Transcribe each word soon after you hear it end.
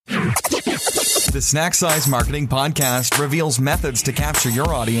The Snack Size Marketing Podcast reveals methods to capture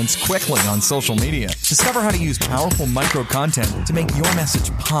your audience quickly on social media. Discover how to use powerful micro content to make your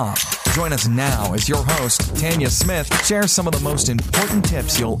message pop. Join us now as your host, Tanya Smith, shares some of the most important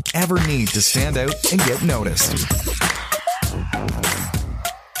tips you'll ever need to stand out and get noticed.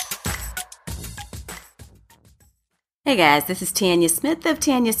 Hey guys, this is Tanya Smith of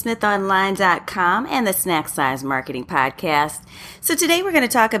TanyaSmithOnline.com and the Snack Size Marketing Podcast. So today we're going to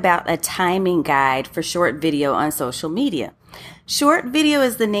talk about a timing guide for short video on social media. Short video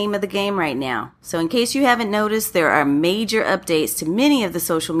is the name of the game right now. So in case you haven't noticed, there are major updates to many of the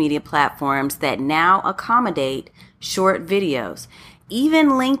social media platforms that now accommodate short videos. Even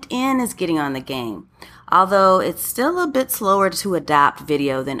LinkedIn is getting on the game, although it's still a bit slower to adopt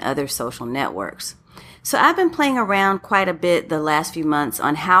video than other social networks. So I've been playing around quite a bit the last few months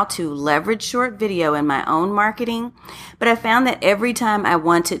on how to leverage short video in my own marketing, but I found that every time I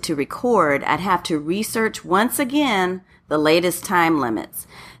wanted to record, I'd have to research once again the latest time limits.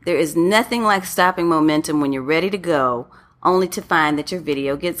 There is nothing like stopping momentum when you're ready to go, only to find that your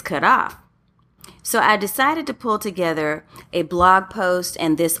video gets cut off. So I decided to pull together a blog post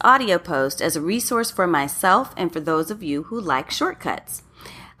and this audio post as a resource for myself and for those of you who like shortcuts.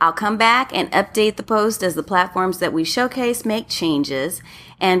 I'll come back and update the post as the platforms that we showcase make changes,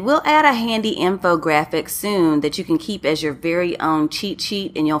 and we'll add a handy infographic soon that you can keep as your very own cheat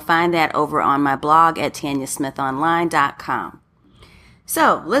sheet, and you'll find that over on my blog at TanyaSmithOnline.com.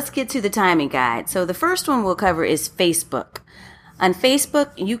 So let's get to the timing guide. So the first one we'll cover is Facebook. On Facebook,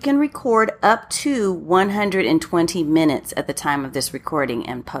 you can record up to 120 minutes at the time of this recording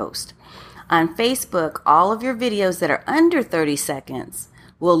and post. On Facebook, all of your videos that are under 30 seconds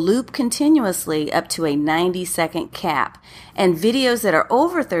will loop continuously up to a 90-second cap, and videos that are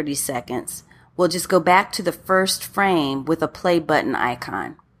over 30 seconds will just go back to the first frame with a play button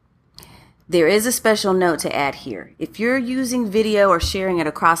icon. There is a special note to add here. If you're using video or sharing it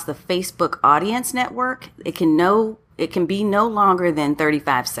across the Facebook audience network, it can be no longer than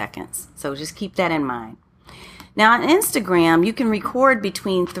 35 seconds. So just keep that in mind. Now on Instagram, you can record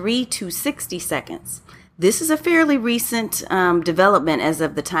between 3 to 60 seconds. This is a fairly recent development as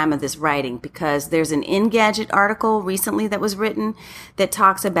of the time of this writing, because there's an Engadget article recently that was written that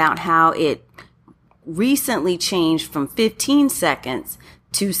talks about how it recently changed from 15 seconds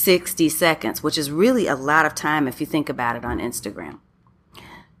to 60 seconds, which is really a lot of time if you think about it on Instagram.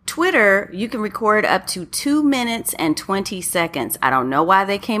 Twitter, you can record up to 2 minutes and 20 seconds. I don't know why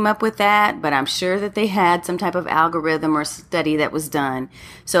they came up with that, but I'm sure that they had some type of algorithm or study that was done.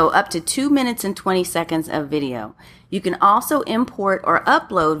 So up to 2 minutes and 20 seconds of video. You can also import or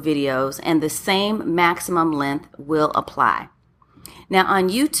upload videos, and the same maximum length will apply. Now on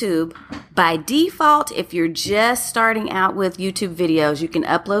YouTube, by default, if you're just starting out with YouTube videos, you can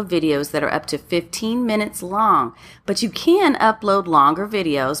upload videos that are up to 15 minutes long, but you can upload longer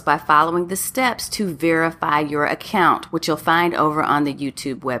videos by following the steps to verify your account, which you'll find over on the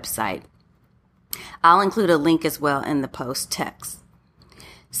YouTube website. I'll include a link as well in the post text.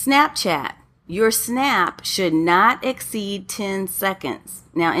 Snapchat. Your snap should not exceed 10 seconds.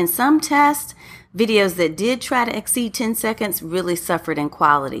 Now in some tests, videos that did try to exceed 10 seconds really suffered in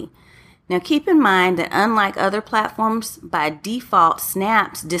quality. Now keep in mind that unlike other platforms, by default,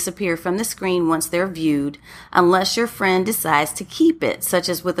 snaps disappear from the screen once they're viewed, unless your friend decides to keep it, such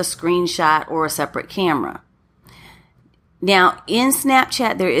as with a screenshot or a separate camera. Now in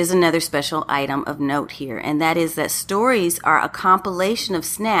Snapchat, there is another special item of note here, and that is that stories are a compilation of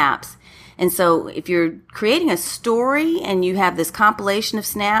snaps. And so if you're creating a story and you have this compilation of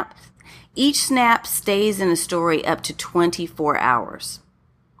snaps, each snap stays in a story up to 24 hours.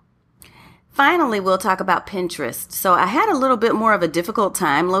 Finally, we'll talk about Pinterest. So I had a little bit more of a difficult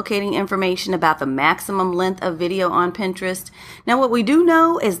time locating information about the maximum length of video on Pinterest. Now, what we do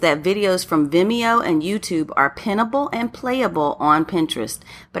know is that videos from Vimeo and YouTube are pinnable and playable on Pinterest,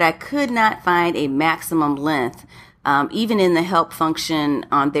 but I could not find a maximum length, even in the help function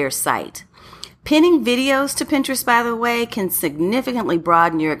on their site. Pinning videos to Pinterest, by the way, can significantly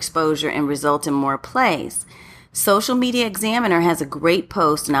broaden your exposure and result in more plays. Social Media Examiner has a great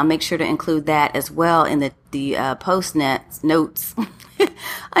post, and I'll make sure to include that as well in the post notes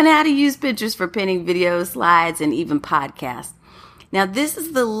on how to use Pinterest for pinning videos, slides, and even podcasts. Now, this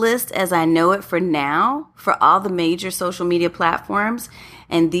is the list as I know it for now for all the major social media platforms,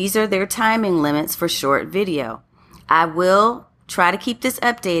 and these are their timing limits for short video. I will try to keep this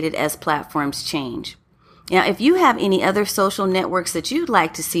updated as platforms change. Now, if you have any other social networks that you'd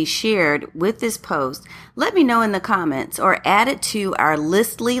like to see shared with this post, let me know in the comments or add it to our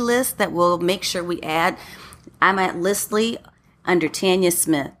Listly list that we'll make sure we add. I'm at Listly under Tanya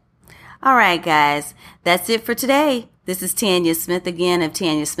Smith. All right, guys, that's it for today. This is Tanya Smith again of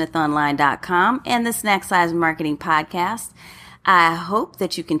TanyaSmithOnline.com and the Snack Size Marketing Podcast. I hope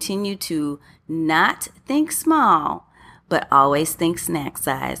that you continue to not think small, but always think snack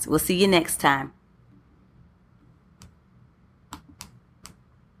size. We'll see you next time.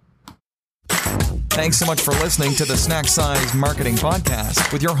 Thanks so much for listening to the Snack Size Marketing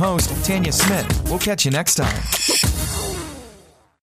Podcast with your host, Tanya Smith. We'll catch you next time.